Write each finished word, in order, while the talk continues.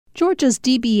Georgia's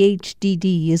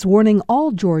DBHDD is warning all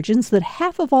Georgians that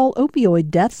half of all opioid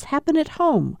deaths happen at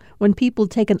home when people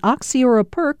take an oxy or a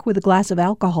perk with a glass of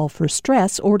alcohol for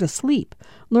stress or to sleep.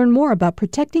 Learn more about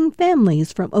protecting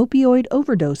families from opioid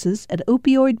overdoses at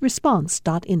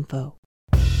opioidresponse.info.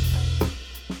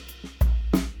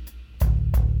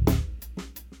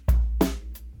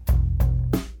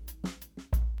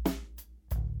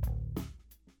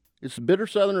 It's the Bitter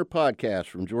Southerner podcast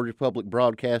from Georgia Public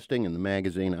Broadcasting and the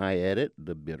magazine I edit,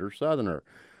 The Bitter Southerner.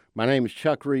 My name is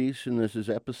Chuck Reese, and this is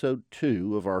episode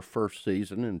 2 of our first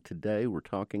season, and today we're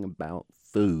talking about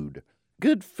food.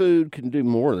 Good food can do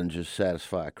more than just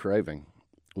satisfy a craving.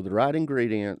 With the right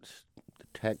ingredients, the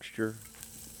texture,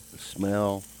 the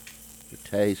smell, the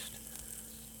taste,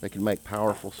 they can make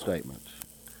powerful statements.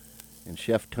 And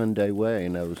Chef Tunde Wei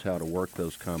knows how to work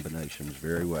those combinations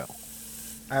very well.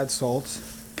 Add salt.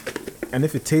 And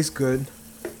if it tastes good,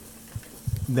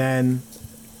 then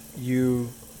you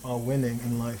are winning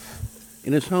in life.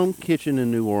 In his home kitchen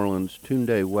in New Orleans,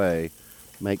 Tunde Wei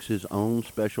makes his own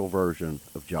special version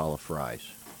of jollof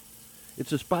rice.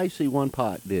 It's a spicy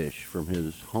one-pot dish from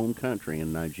his home country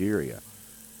in Nigeria.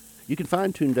 You can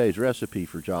find Tunde's recipe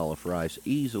for jollof rice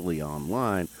easily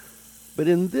online, but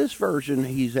in this version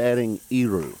he's adding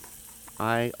iru,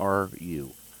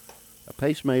 I-R-U. A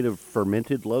paste made of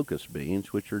fermented locust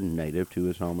beans, which are native to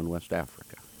his home in West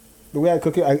Africa. The way I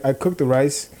cook it, I cook the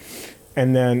rice,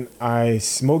 and then I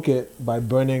smoke it by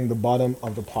burning the bottom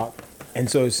of the pot. And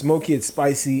so it's smoky, it's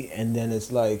spicy, and then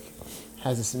it's like,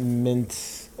 has this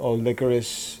mint or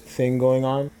licorice thing going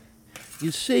on.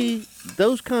 You see,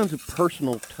 those kinds of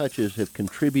personal touches have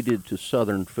contributed to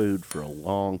Southern food for a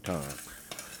long time.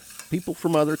 People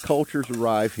from other cultures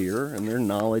arrive here, and their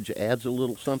knowledge adds a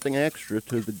little something extra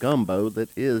to the gumbo that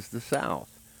is the South.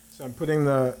 So I'm putting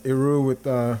the iru with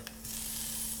the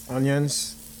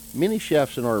onions. Many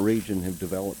chefs in our region have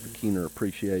developed a keener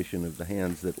appreciation of the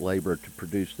hands that labor to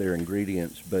produce their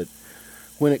ingredients, but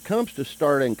when it comes to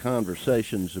starting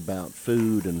conversations about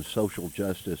food and social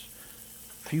justice,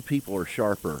 few people are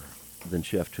sharper than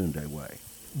Chef Tunde Wei.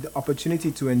 The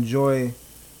opportunity to enjoy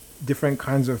different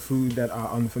kinds of food that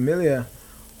are unfamiliar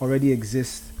already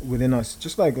exist within us,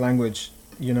 just like language.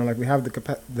 You know, like we have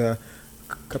the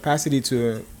capacity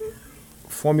to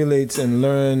formulate and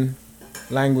learn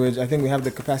language. I think we have the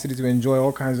capacity to enjoy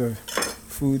all kinds of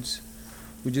foods.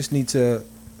 We just need to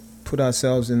put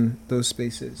ourselves in those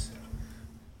spaces.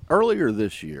 Earlier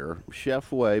this year,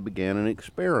 Chef Wei began an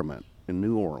experiment in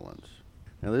New Orleans.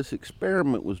 Now, this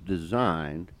experiment was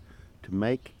designed to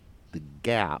make the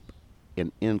gap in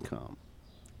income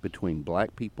between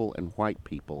black people and white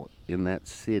people in that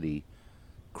city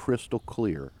crystal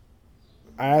clear.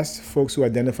 I asked folks who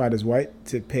identified as white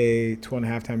to pay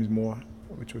 2.5 times more,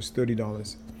 which was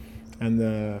 $30. And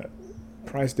the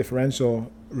price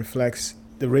differential reflects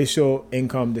the racial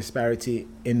income disparity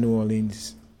in New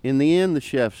Orleans. In the end, the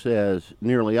chef says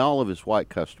nearly all of his white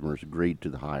customers agreed to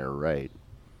the higher rate.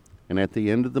 And at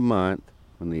the end of the month,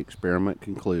 when the experiment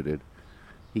concluded,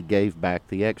 he gave back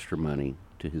the extra money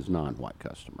to his non-white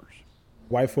customers.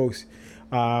 White folks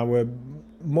were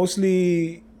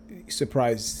mostly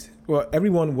surprised. Well,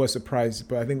 everyone was surprised,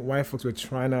 but I think white folks were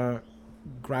trying to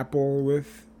grapple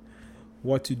with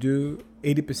what to do.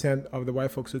 80% of the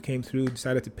white folks who came through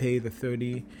decided to pay the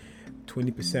 30,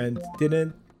 20%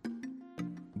 didn't.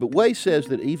 But Wei says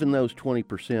that even those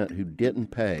 20% who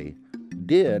didn't pay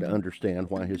did understand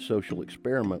why his social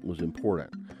experiment was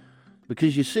important.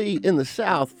 Because you see, in the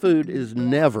South, food is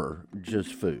never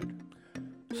just food.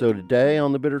 So today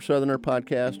on the Bitter Southerner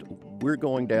podcast, we're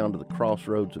going down to the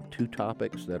crossroads of two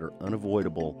topics that are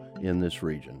unavoidable in this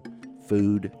region: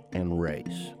 food and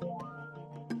race.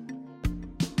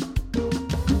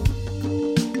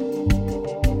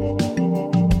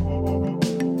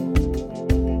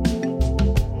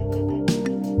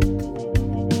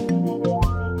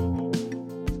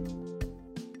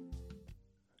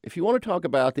 If you want to talk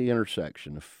about the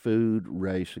intersection of food,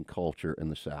 race, and culture in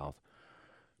the South,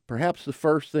 perhaps the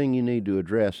first thing you need to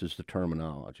address is the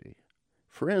terminology.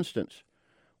 For instance,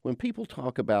 when people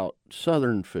talk about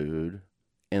Southern food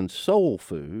and soul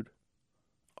food,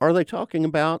 are they talking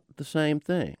about the same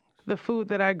thing? The food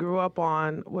that I grew up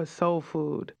on was soul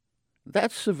food.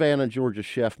 That's Savannah, Georgia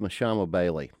chef Mashama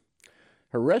Bailey.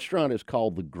 Her restaurant is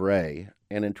called The Gray,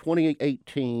 and in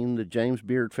 2018, the James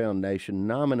Beard Foundation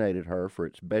nominated her for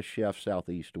its Best Chef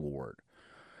Southeast Award.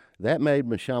 That made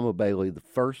Mashama Bailey the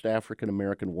first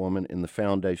African-American woman in the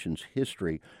foundation's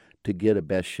history to get a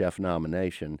Best Chef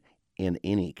nomination in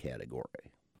any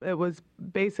category. It was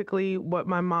basically what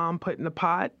my mom put in the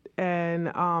pot, and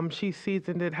she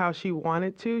seasoned it how she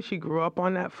wanted to. She grew up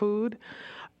on that food.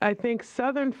 I think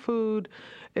Southern food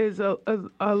is a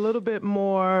little bit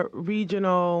more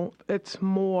regional. It's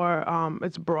more,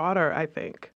 it's broader, I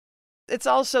think. It's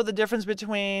also the difference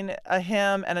between a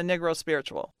hymn and a Negro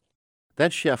spiritual.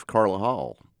 That's Chef Carla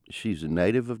Hall. She's a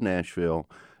native of Nashville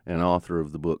and author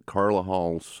of the book Carla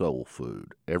Hall's Soul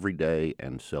Food, Every Day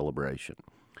and Celebration.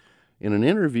 In an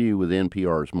interview with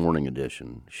NPR's Morning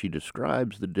Edition, she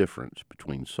describes the difference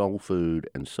between soul food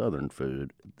and Southern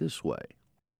food this way.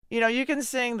 You can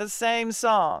sing the same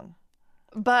song,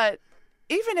 but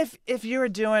even if you're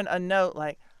doing a note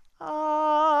like,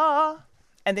 ah,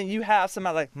 and then you have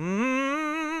somebody like,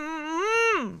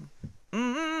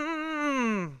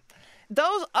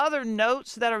 those other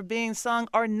notes that are being sung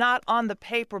are not on the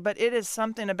paper, but it is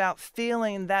something about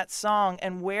feeling that song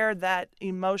and where that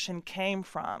emotion came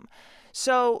from.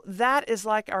 So that is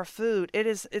like our food.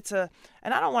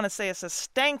 And I don't want to say it's a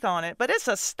stank on it, but it's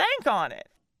a stank on it.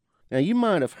 Now, you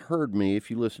might have heard me, if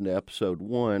you listened to episode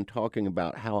 1, talking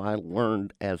about how I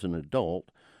learned as an adult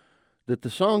that the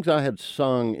songs I had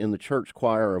sung in the church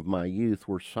choir of my youth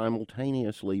were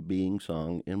simultaneously being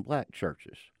sung in black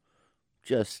churches,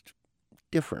 just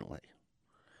differently.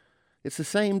 It's the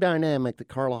same dynamic that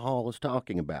Carla Hall is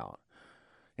talking about.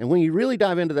 And when you really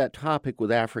dive into that topic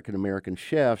with African American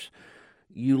chefs,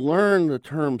 you learn the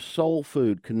term soul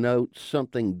food connotes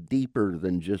something deeper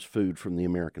than just food from the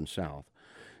American South.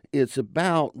 It's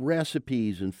about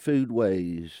recipes and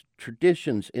foodways,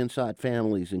 traditions inside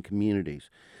families and communities,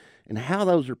 and how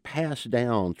those are passed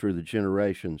down through the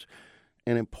generations,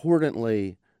 and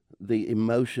importantly, the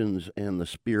emotions and the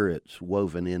spirits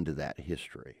woven into that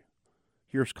history.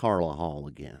 Here's Carla Hall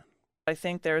again. I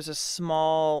think there's a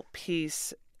small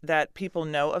piece that people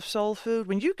know of soul food.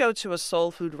 When you go to a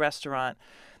soul food restaurant,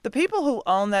 the people who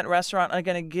own that restaurant are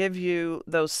going to give you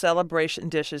those celebration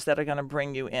dishes that are going to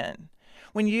bring you in.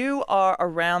 When you are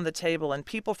around the table and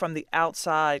people from the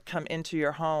outside come into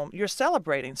your home, you're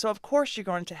celebrating. So, of course, you're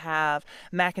going to have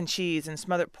mac and cheese and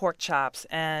smothered pork chops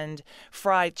and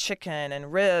fried chicken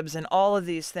and ribs and all of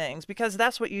these things, because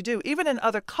that's what you do. Even in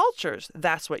other cultures,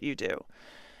 that's what you do.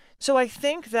 So I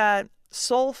think that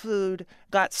soul food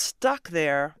got stuck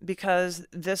there because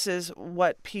this is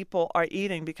what people are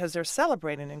eating because they're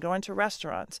celebrating and going to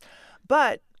restaurants.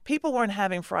 But people weren't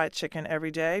having fried chicken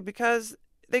every day because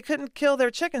they couldn't kill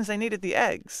their chickens. They needed the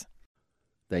eggs.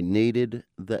 They needed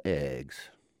the eggs.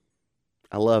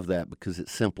 I love that because it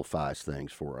simplifies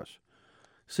things for us.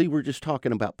 See, we're just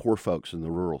talking about poor folks in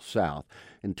the rural South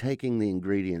and taking the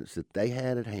ingredients that they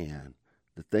had at hand,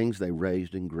 the things they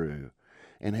raised and grew,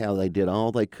 and how they did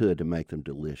all they could to make them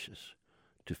delicious,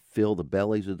 to fill the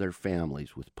bellies of their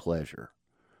families with pleasure,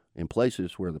 in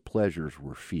places where the pleasures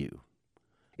were few.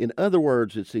 In other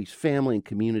words, it's these family and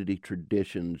community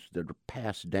traditions that are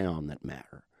passed down that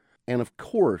matter. And of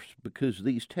course, because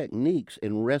these techniques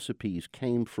and recipes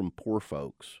came from poor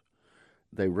folks,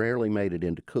 they rarely made it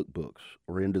into cookbooks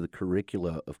or into the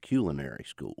curricula of culinary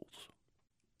schools.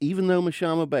 Even though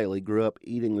Mashama Bailey grew up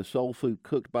eating the soul food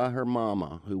cooked by her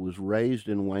mama, who was raised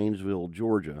in Waynesville,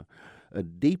 Georgia, a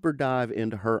deeper dive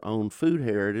into her own food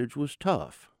heritage was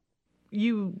tough.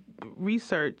 You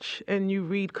research and you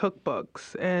read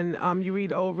cookbooks and you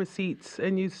read old receipts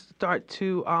and you start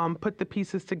to put the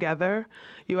pieces together.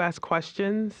 You ask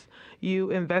questions.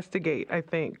 You investigate, I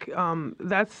think.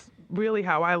 That's really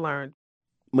how I learned.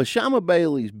 Mashama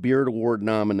Bailey's Beard Award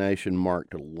nomination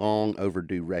marked a long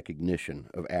overdue recognition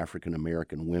of African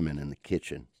American women in the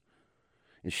kitchen.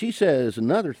 And she says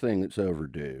another thing that's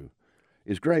overdue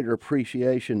is greater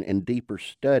appreciation and deeper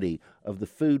study of the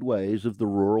foodways of the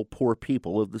rural poor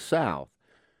people of the South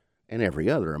and every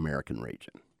other American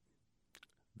region.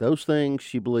 Those things,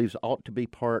 she believes, ought to be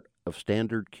part of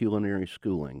standard culinary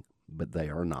schooling, but they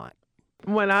are not.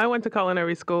 When I went to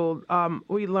culinary school,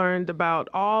 we learned about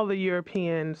all the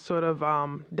European sort of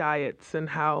diets and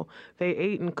how they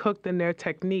ate and cooked and their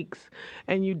techniques.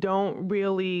 And you don't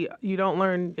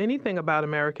learn anything about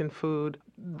American food.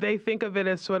 They think of it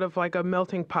as sort of like a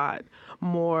melting pot,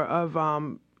 more of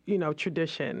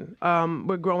tradition.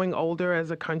 We're growing older as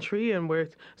a country, and we're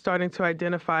starting to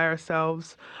identify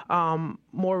ourselves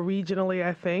more regionally,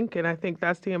 I think. And I think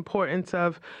that's the importance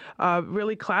of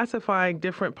really classifying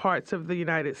different parts of the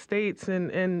United States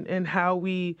and how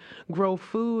we grow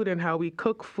food and how we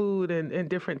cook food and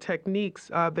different techniques.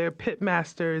 They're pit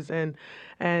masters and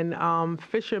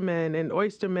fishermen and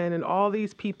oystermen, and all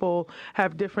these people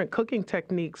have different cooking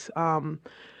techniques.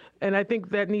 And I think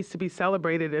that needs to be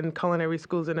celebrated in culinary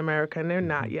schools in America, and they're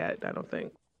not yet, I don't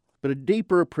think. But a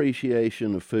deeper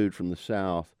appreciation of food from the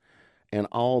South and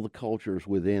all the cultures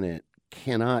within it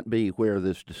cannot be where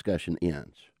this discussion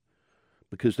ends.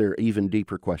 because there are even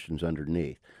deeper questions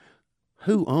underneath.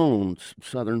 Who owns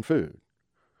Southern food?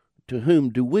 To whom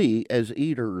do we, as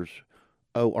eaters,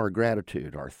 owe our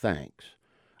gratitude, our thanks?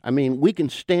 I mean, we can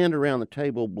stand around the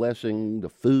table blessing the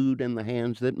food and the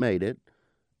hands that made it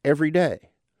every day.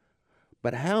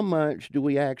 But how much do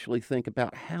we actually think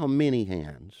about how many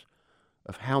hands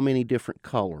of how many different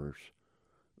colors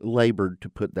labored to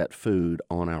put that food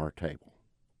on our table?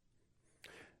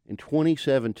 In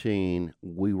 2017,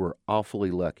 we were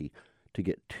awfully lucky to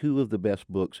get two of the best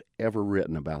books ever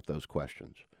written about those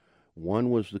questions. One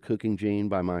was The Cooking Gene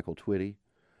by Michael Twitty.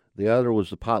 The other was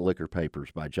The Pot Liquor Papers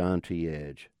by John T.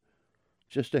 Edge.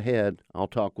 Just ahead, I'll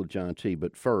talk with John T.,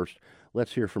 but first,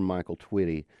 let's hear from Michael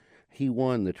Twitty. He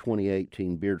won the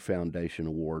 2018 Beard Foundation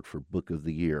Award for Book of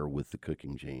the Year with The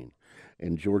Cooking Gene.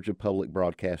 And Georgia Public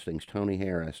Broadcasting's Tony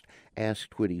Harris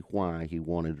asked Twitty why he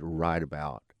wanted to write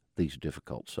about these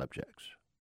difficult subjects.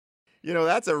 You know,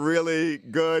 that's a really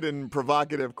good and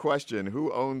provocative question.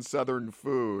 Who owns Southern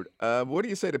food? What do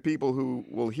you say to people who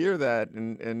will hear that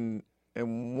and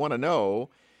want to know,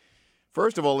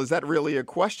 first of all, is that really a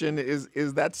question?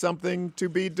 Is that something to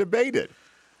be debated?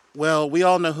 Well, we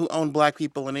all know who owned black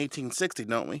people in 1860,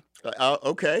 don't we?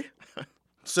 Okay.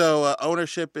 So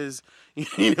ownership is,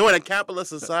 in a capitalist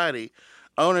society,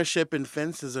 ownership and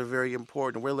fences are very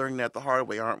important. We're learning that the hard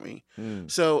way, aren't we?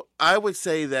 So I would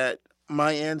say that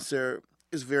my answer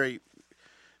is very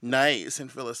nice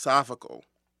and philosophical.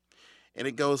 And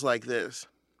it goes like this.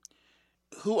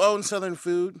 Who owns Southern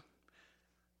food?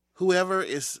 Whoever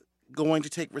is going to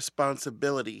take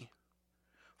responsibility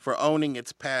for owning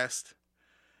its past,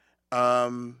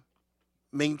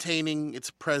 maintaining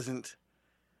its present,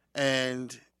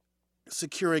 and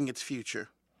securing its future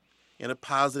in a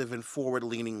positive and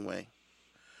forward-leaning way.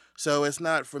 So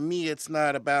for me, it's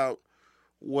not about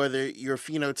whether your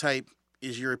phenotype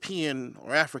is European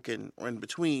or African or in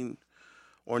between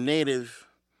or native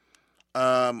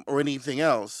or anything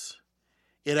else.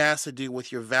 It has to do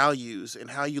with your values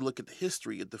and how you look at the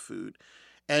history of the food.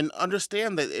 And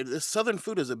understand that Southern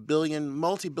food is a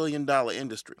multi-billion-dollar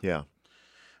industry. Yeah.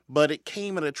 But it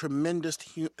came at a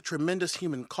tremendous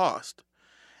human cost.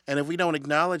 And if we don't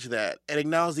acknowledge that and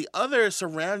acknowledge the other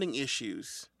surrounding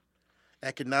issues,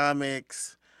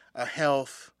 economics,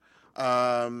 health,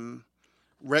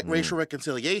 racial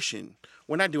reconciliation,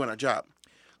 we're not doing our job.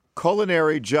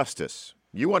 Culinary justice.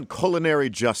 You want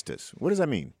culinary justice. What does that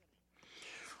mean?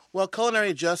 Well,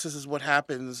 culinary justice is what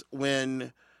happens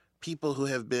when people who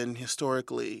have been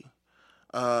historically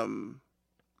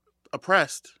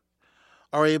oppressed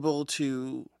are able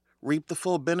to reap the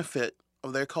full benefit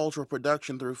of their cultural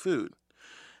production through food.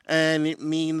 And it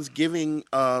means giving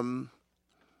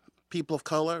people of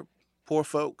color, poor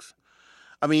folks.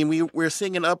 I mean, we're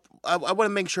seeing I want to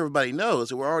make sure everybody knows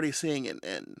that we're already seeing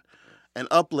an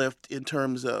uplift in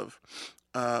terms of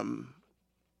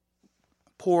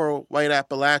poor white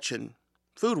Appalachian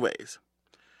foodways.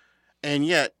 And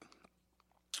yet,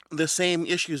 the same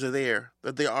issues are there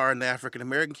that there are in the African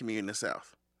American community in the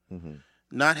South. Mm-hmm.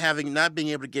 Not being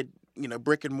able to get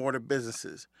brick and mortar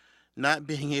businesses, not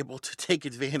being able to take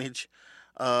advantage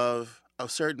of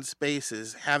certain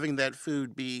spaces, having that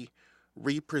food be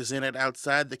represented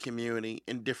outside the community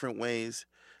in different ways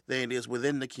than it is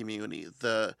within the community.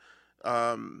 The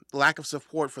lack of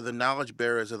support for the knowledge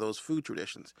bearers of those food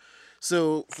traditions.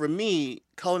 So for me,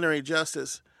 culinary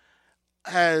justice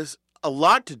has a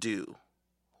lot to do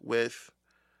with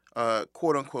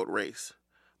quote unquote race,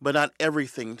 but not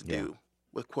everything to do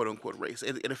with quote unquote race.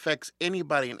 It affects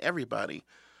anybody and everybody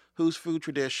whose food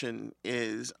tradition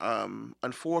is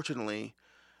unfortunately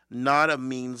not a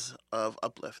means of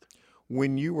uplift.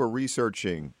 When you were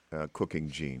researching Cooking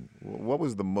Gene, what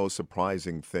was the most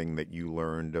surprising thing that you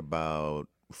learned about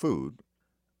food?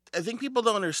 I think people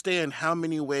don't understand how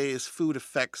many ways food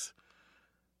affects,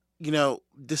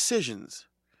 decisions.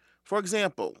 For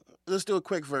example, let's do a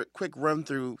quick run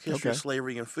through history of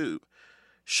slavery and food.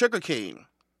 Sugarcane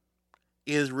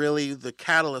is really the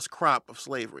catalyst crop of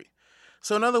slavery.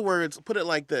 So in other words, put it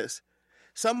like this.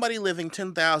 Somebody living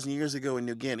 10,000 years ago in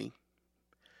New Guinea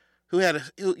who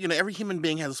every human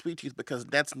being has a sweet tooth because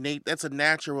that's a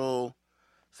natural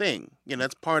thing.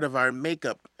 That's part of our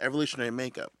makeup, evolutionary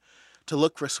makeup, to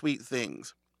look for sweet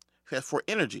things, for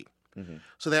energy. Mm-hmm.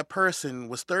 So that person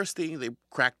was thirsty. They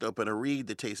cracked open a reed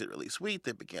that tasted really sweet.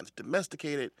 They began to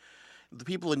domesticate it. The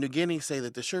people in New Guinea say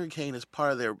that the sugarcane is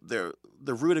part of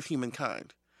the root of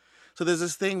humankind. So there's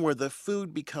this thing where the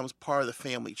food becomes part of the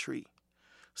family tree.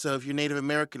 So if you're Native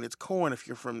American, it's corn. If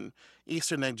you're from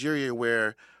eastern Nigeria,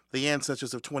 where the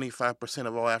ancestors of 25%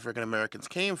 of all African Americans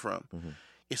came from,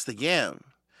 it's the yam.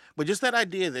 But just that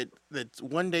idea that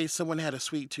one day someone had a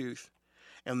sweet tooth,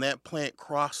 and that plant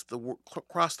crossed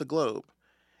the globe,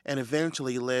 and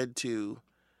eventually led to,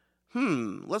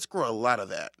 let's grow a lot of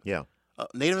that. Yeah.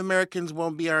 Native Americans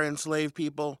won't be our enslaved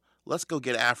people. Let's go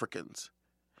get Africans.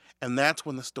 And that's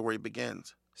when the story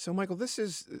begins. So, Michael, this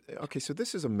is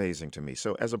amazing to me.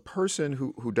 So, as a person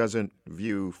who doesn't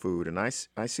view food, and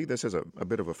I see this as a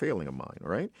bit of a failing of mine, all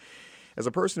right? As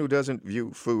a person who doesn't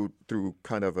view food through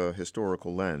kind of a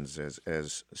historical lens,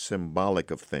 as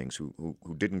symbolic of things, who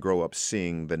didn't grow up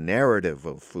seeing the narrative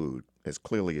of food as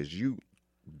clearly as you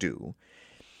do,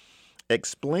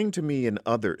 explain to me and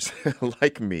others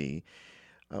like me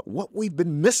what we've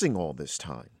been missing all this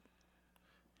time.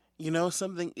 You know,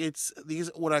 these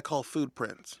are what I call food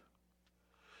prints.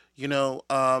 You know,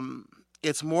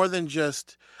 it's more than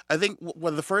just, I think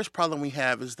the first problem we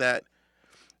have is that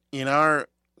in our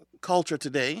culture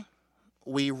today,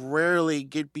 we rarely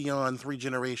get beyond 3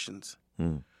 generations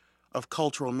of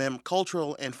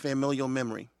cultural and familial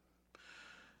memory.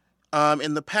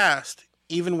 In the past,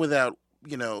 even without,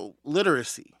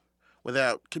 literacy,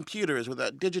 without computers,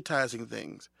 without digitizing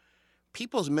things,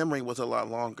 people's memory was a lot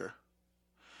longer.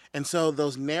 And so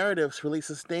those narratives really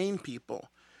sustain people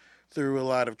through a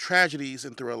lot of tragedies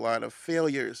and through a lot of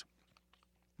failures.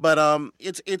 But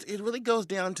it really goes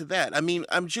down to that. I mean,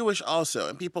 I'm Jewish also,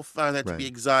 and people find that to be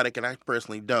exotic, and I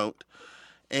personally don't.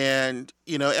 And,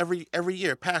 every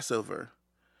year, Passover,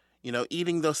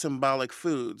 eating those symbolic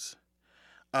foods.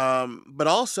 But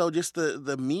also just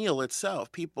the meal itself,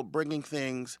 people bringing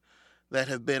things that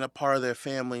have been a part of their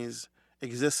family's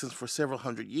existence for several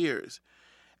hundred years,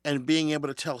 and being able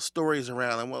to tell stories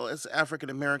around them. Well, it's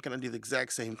African American, I do the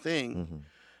exact same thing.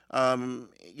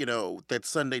 That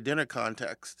Sunday dinner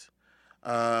context,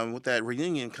 with that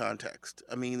reunion context.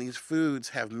 I mean, these foods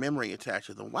have memory attached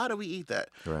to them. Why do we eat that?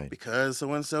 Right. Because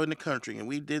so-and-so in the country, and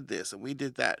we did this, and we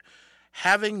did that.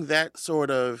 Having that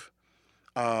sort of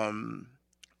contextual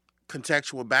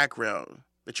background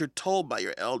that you're told by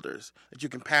your elders, that you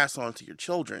can pass on to your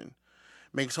children,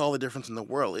 makes all the difference in the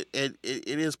world. It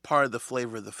is part of the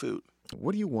flavor of the food.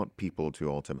 What do you want people to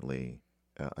ultimately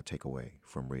take away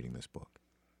from reading this book?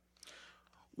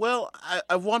 Well,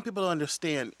 I want people to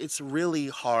understand it's really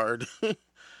hard.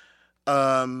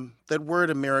 That word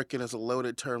American is a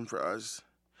loaded term for us,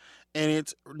 and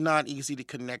it's not easy to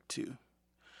connect to.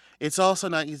 It's also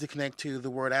not easy to connect to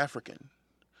the word African.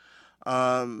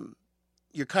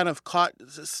 You're kind of caught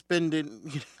suspended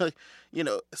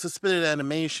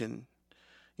animation,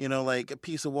 like a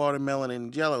piece of watermelon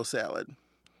and Jell-O salad.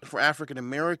 For African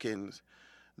Americans,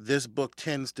 this book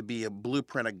tends to be a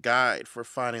blueprint, a guide for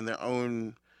finding their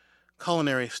own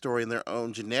culinary story and their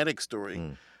own genetic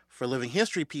story. For living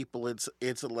history people, it's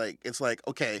like,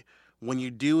 okay, when you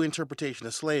do interpretation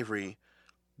of slavery,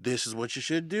 this is what you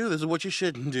should do, this is what you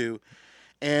shouldn't do.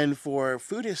 And for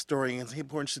food historians,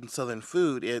 people interested in Southern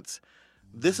food,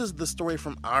 this is the story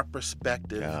from our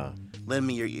perspective. Yeah. Lend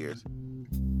me your ears.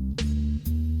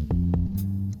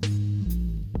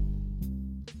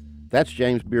 That's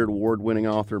James Beard Award-winning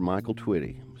author Michael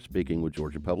Twitty speaking with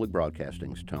Georgia Public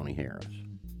Broadcasting's Tony Harris.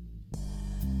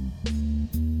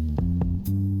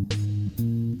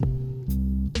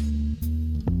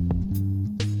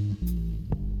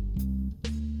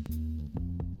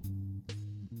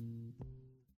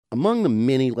 Among the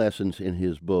many lessons in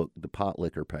his book, The Pot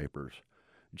Liquor Papers,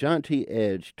 John T.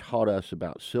 Edge taught us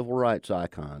about civil rights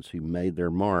icons who made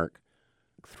their mark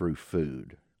through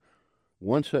food.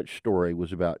 One such story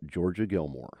was about Georgia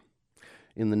Gilmore.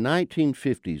 In the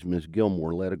 1950s, Miss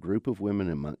Gilmore led a group of women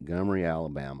in Montgomery,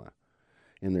 Alabama.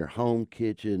 In their home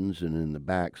kitchens and in the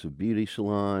backs of beauty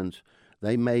salons,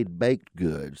 they made baked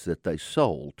goods that they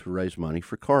sold to raise money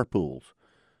for carpools.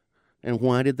 And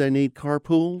why did they need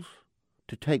carpools?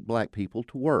 To take black people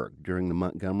to work during the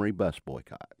Montgomery bus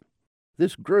boycott.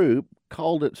 This group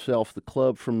called itself the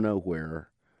Club from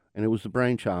Nowhere, and it was the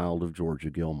brainchild of Georgia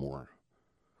Gilmore.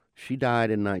 She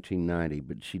died in 1990,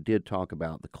 but she did talk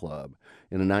about the club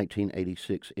in a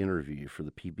 1986 interview for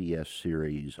the PBS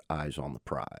series Eyes on the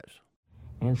Prize.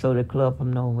 And so the Club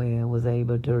from Nowhere was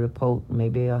able to report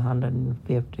maybe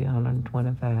 150,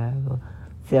 125, or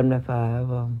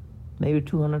 75, or maybe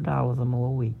 $200 or more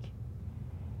a week.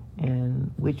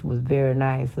 And which was very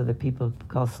nice of the people,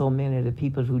 because so many of the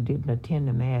people who didn't attend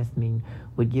the mass meeting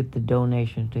would give the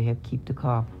donations to help keep the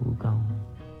carpool going.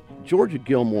 Georgia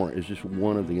Gilmore is just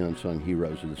one of the unsung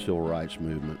heroes of the civil rights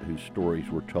movement whose stories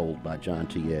were told by John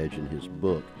T. Edge in his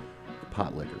book, The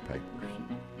Pot Liquor Papers.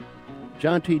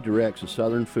 John T. directs the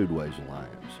Southern Foodways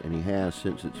Alliance, and he has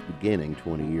since its beginning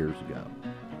 20 years ago.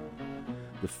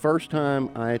 The first time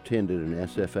I attended an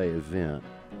SFA event,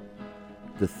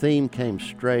 The theme came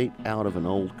straight out of an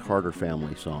old Carter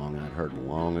family song I'd heard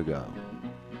long ago.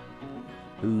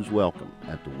 Who's welcome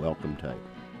at the welcome table?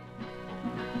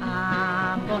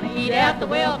 I'm gonna eat at the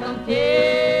welcome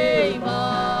table,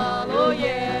 oh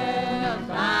yes.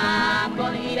 I'm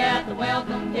gonna eat at the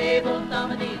welcome table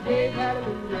some of these days.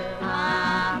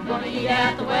 I'm gonna eat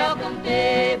at the welcome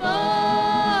table.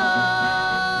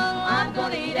 I'm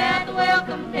gonna eat at the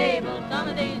welcome table some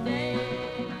of these days.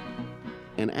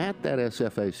 And at that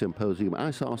SFA symposium,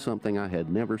 I saw something I had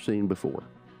never seen before.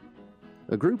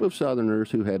 A group of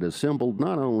Southerners who had assembled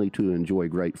not only to enjoy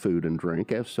great food and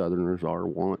drink, as Southerners are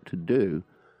wont to do,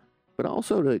 but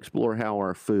also to explore how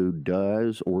our food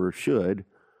does or should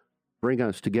bring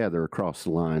us together across the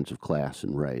lines of class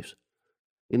and race.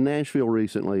 In Nashville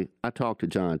recently, I talked to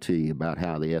John T. about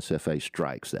how the SFA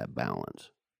strikes that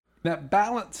balance. That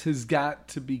balance has got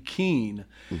to be keen.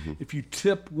 If you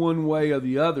tip one way or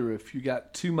the other, if you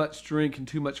got too much drink and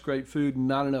too much great food and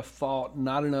not enough thought,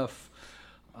 not enough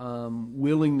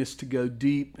willingness to go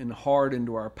deep and hard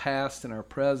into our past and our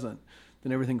present,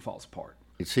 then everything falls apart.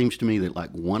 It seems to me that like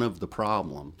one of the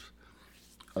problems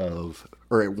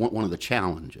one of the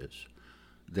challenges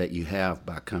that you have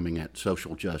by coming at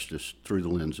social justice through the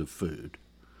lens of food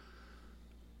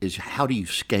is how do you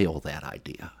scale that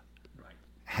idea? Right.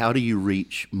 How do you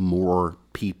reach more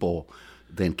people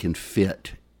than can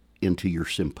fit into your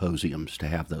symposiums to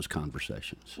have those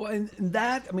conversations? Well, and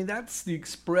that's the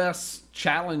express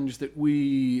challenge that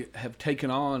we have taken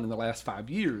on in the last 5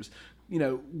 years. You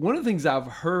know, one of the things I've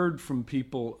heard from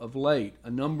people of late,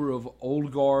 a number of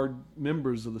old guard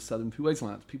members of the Southern Foodways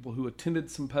Alliance, people who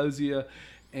attended symposia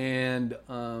and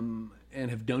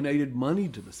have donated money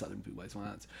to the Southern Foodways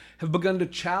Alliance, have begun to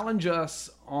challenge us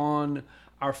on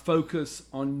our focus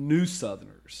on new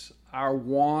Southerners, our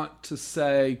want to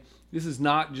say, this is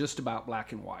not just about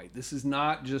black and white. This is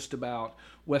not just about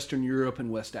Western Europe and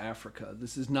West Africa.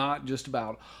 This is not just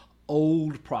about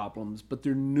old problems, but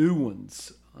they're new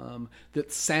ones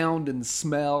that sound and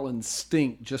smell and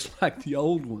stink just like the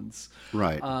old ones.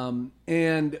 Right.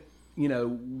 And, you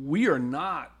know, we are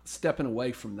not stepping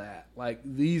away from that. Like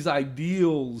these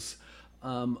ideals,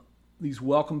 these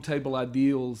welcome table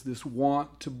ideals, this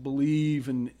want to believe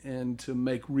and to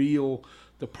make real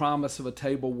the promise of a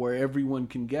table where everyone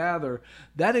can gather,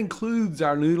 that includes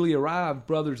our newly arrived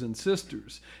brothers and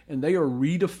sisters. And they are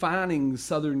redefining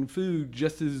Southern food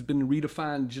just as has been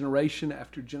redefined generation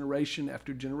after generation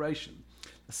after generation.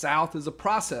 The South is a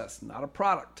process, not a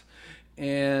product.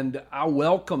 And I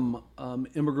welcome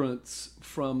immigrants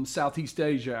from Southeast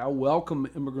Asia. I welcome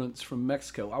immigrants from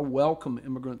Mexico. I welcome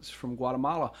immigrants from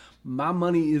Guatemala. My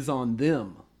money is on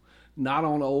them, not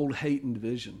on old hate and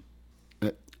division.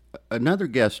 Another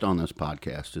guest on this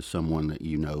podcast is someone that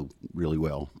you know really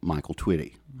well, Michael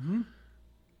Twitty. Mm-hmm.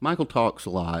 Michael talks a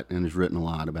lot and has written a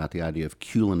lot about the idea of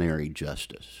culinary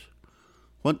justice.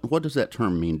 What does that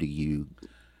term mean to you?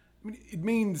 I mean, it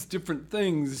means different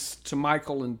things to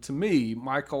Michael and to me.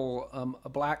 Michael, a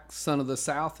black son of the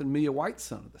South, and me, a white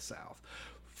son of the South.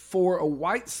 For a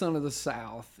white son of the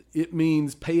South, it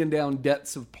means paying down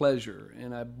debts of pleasure.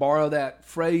 And I borrow that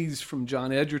phrase from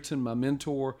John Edgerton, my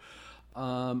mentor,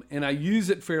 and I use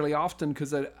it fairly often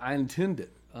because I intend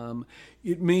it.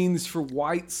 It means for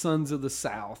white sons of the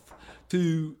South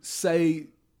to say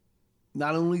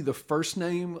not only the first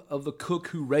name of the cook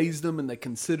who raised them and they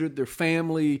considered their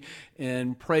family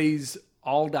and praise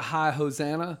all the high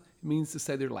Hosanna, it means to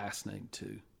say their last name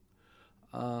too.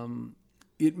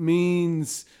 It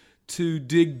means to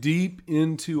dig deep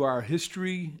into our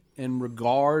history and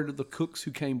regard the cooks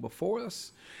who came before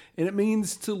us. And it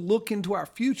means to look into our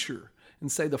future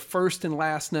and say the first and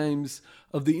last names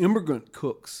of the immigrant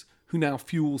cooks who now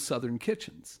fuel Southern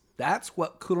kitchens. That's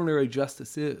what culinary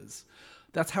justice is.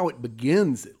 That's how it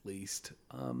begins, at least.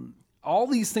 All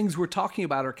these things we're talking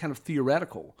about are kind of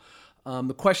theoretical.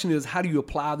 The question is, how do you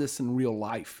apply this in real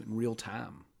life, in real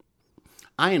time?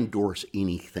 I endorse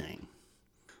anything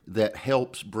that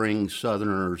helps bring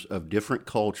Southerners of different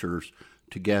cultures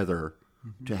together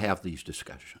to have these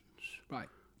discussions. Right.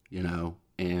 You know,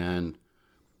 and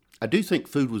I do think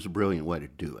food was a brilliant way to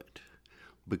do it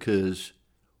because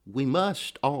we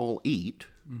must all eat.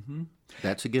 Mm-hmm.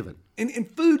 That's a given.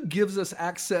 And food gives us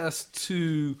access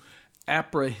to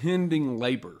apprehending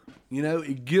labor. You know,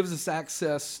 it gives us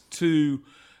access to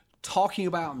talking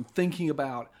about and thinking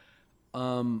about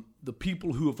the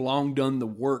people who have long done the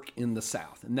work in the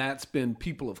South. And that's been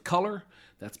people of color,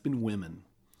 that's been women.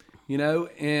 You know,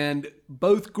 and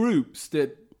both groups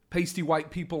that pasty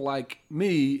white people like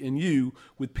me and you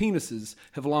with penises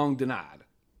have long denied.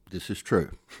 This is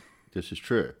true. This is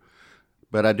true.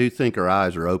 But I do think our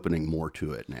eyes are opening more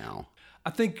to it now. I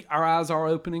think our eyes are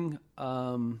opening.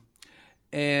 One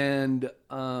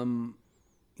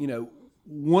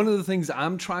of the things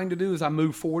I'm trying to do as I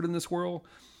move forward in this world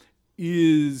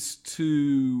is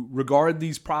to regard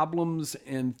these problems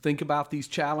and think about these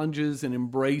challenges and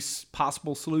embrace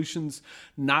possible solutions,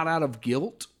 not out of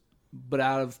guilt, but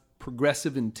out of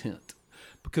progressive intent.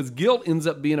 Because guilt ends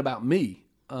up being about me.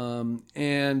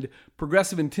 And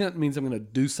progressive intent means I'm going to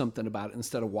do something about it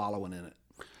instead of wallowing in it.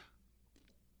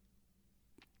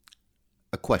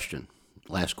 A question,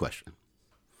 last question.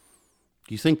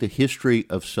 Do you think the history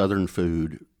of Southern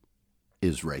food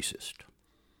is racist?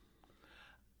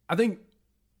 I think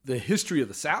the history of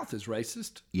the South is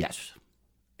racist. Yes.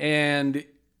 And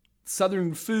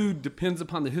Southern food depends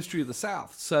upon the history of the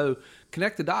South. So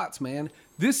connect the dots, man.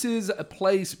 This is a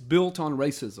place built on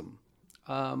racism.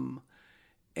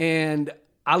 And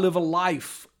I live a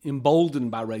life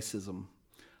emboldened by racism.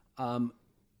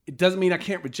 It doesn't mean I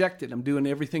can't reject it. I'm doing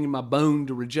everything in my bone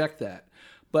to reject that.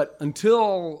 But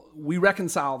until we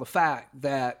reconcile the fact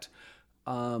that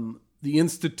the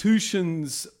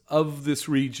institutions of this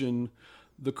region,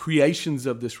 the creations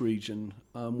of this region,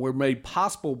 were made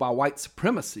possible by white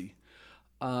supremacy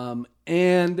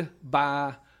and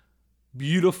by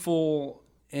beautiful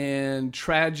and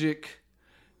tragic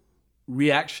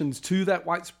reactions to that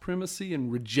white supremacy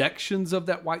and rejections of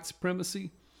that white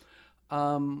supremacy,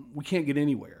 we can't get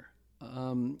anywhere.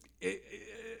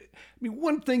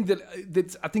 One thing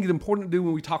that's I think is important to do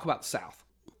when we talk about the South,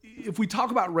 if we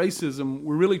talk about racism,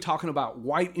 we're really talking about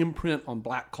white imprint on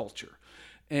black culture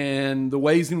and the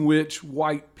ways in which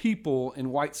white people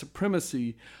and white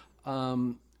supremacy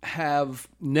have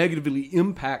negatively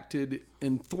impacted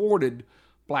and thwarted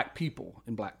black people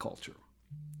and black culture.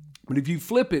 But if you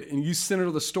flip it and you center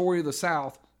the story of the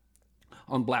South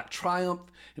on black triumph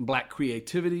and black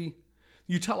creativity,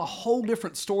 you tell a whole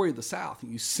different story of the South,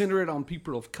 and you center it on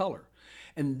people of color.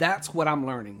 And that's what I'm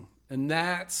learning. And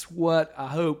that's what I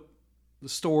hope the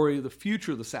story of the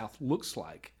future of the South looks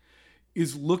like,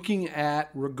 is looking at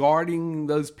regarding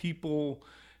those people,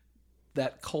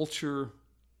 that culture,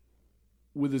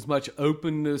 with as much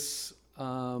openness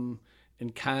and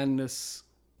kindness,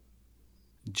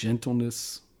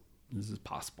 gentleness as is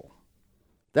possible.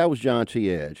 That was John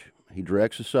T. Edge. He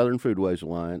directs the Southern Foodways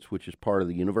Alliance, which is part of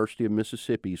the University of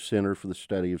Mississippi's Center for the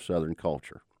Study of Southern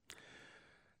Culture.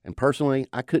 And personally,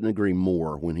 I couldn't agree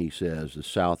more when he says the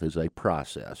South is a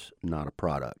process, not a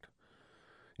product.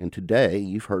 And today,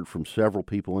 you've heard from several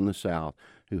people in the South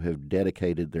who have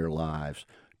dedicated their lives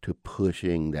to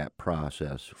pushing that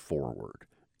process forward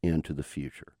into the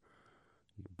future.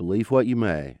 Believe what you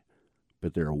may,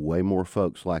 but there are way more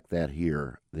folks like that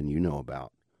here than you know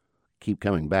about. Keep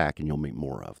coming back and you'll meet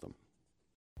more of them.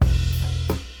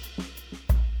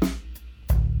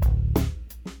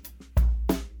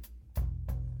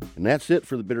 And that's it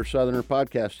for the Bitter Southerner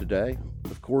podcast today.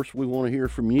 Of course, we want to hear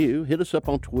from you. Hit us up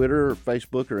on Twitter or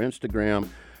Facebook or Instagram.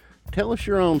 Tell us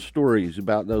your own stories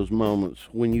about those moments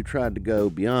when you tried to go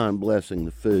beyond blessing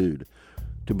the food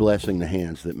to blessing the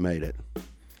hands that made it.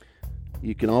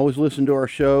 You can always listen to our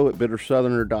show at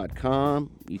bittersoutherner.com.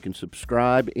 You can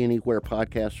subscribe anywhere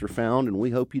podcasts are found, and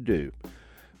we hope you do.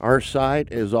 Our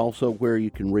site is also where you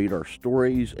can read our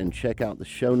stories and check out the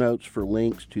show notes for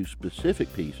links to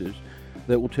specific pieces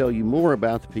that will tell you more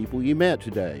about the people you met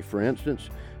today. For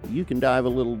instance, you can dive a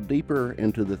little deeper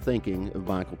into the thinking of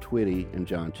Michael Twitty and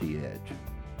John T. Edge.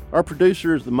 Our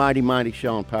producer is the mighty, mighty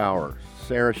Sean Powers.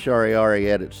 Sarah Shariari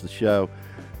edits the show.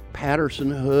 Patterson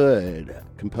Hood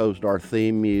composed our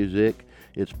theme music.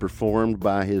 It's performed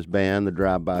by his band, the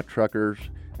Drive-By Truckers,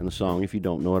 and the song, if you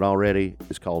don't know it already,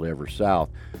 is called Ever South.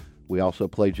 We also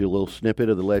played you a little snippet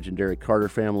of the legendary Carter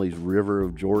family's River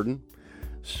of Jordan.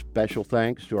 Special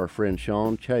thanks to our friend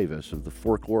Sean Chavis of the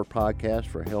Folklore Podcast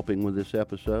for helping with this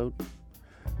episode.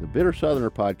 The Bitter Southerner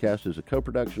Podcast is a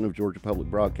co-production of Georgia Public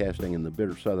Broadcasting and the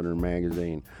Bitter Southerner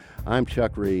magazine. I'm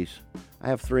Chuck Reese. I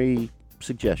have 3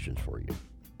 suggestions for you.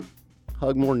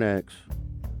 Hug more necks,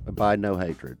 abide no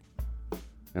hatred,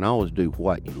 and always do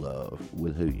what you love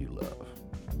with who you love.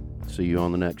 See you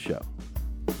on the next show.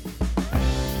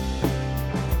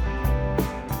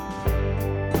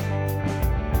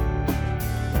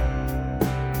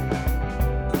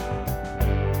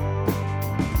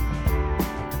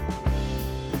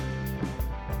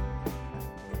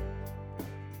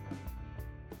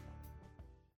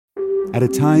 At a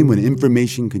time when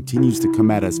information continues to come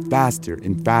at us faster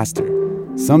and faster,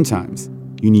 sometimes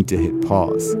you need to hit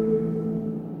pause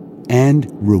and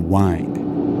rewind.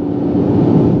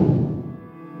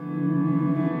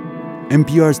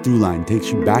 NPR's Throughline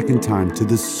takes you back in time to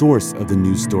the source of the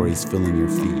news stories filling your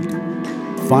feed.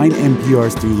 Find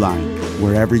NPR's Throughline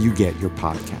wherever you get your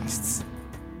podcasts.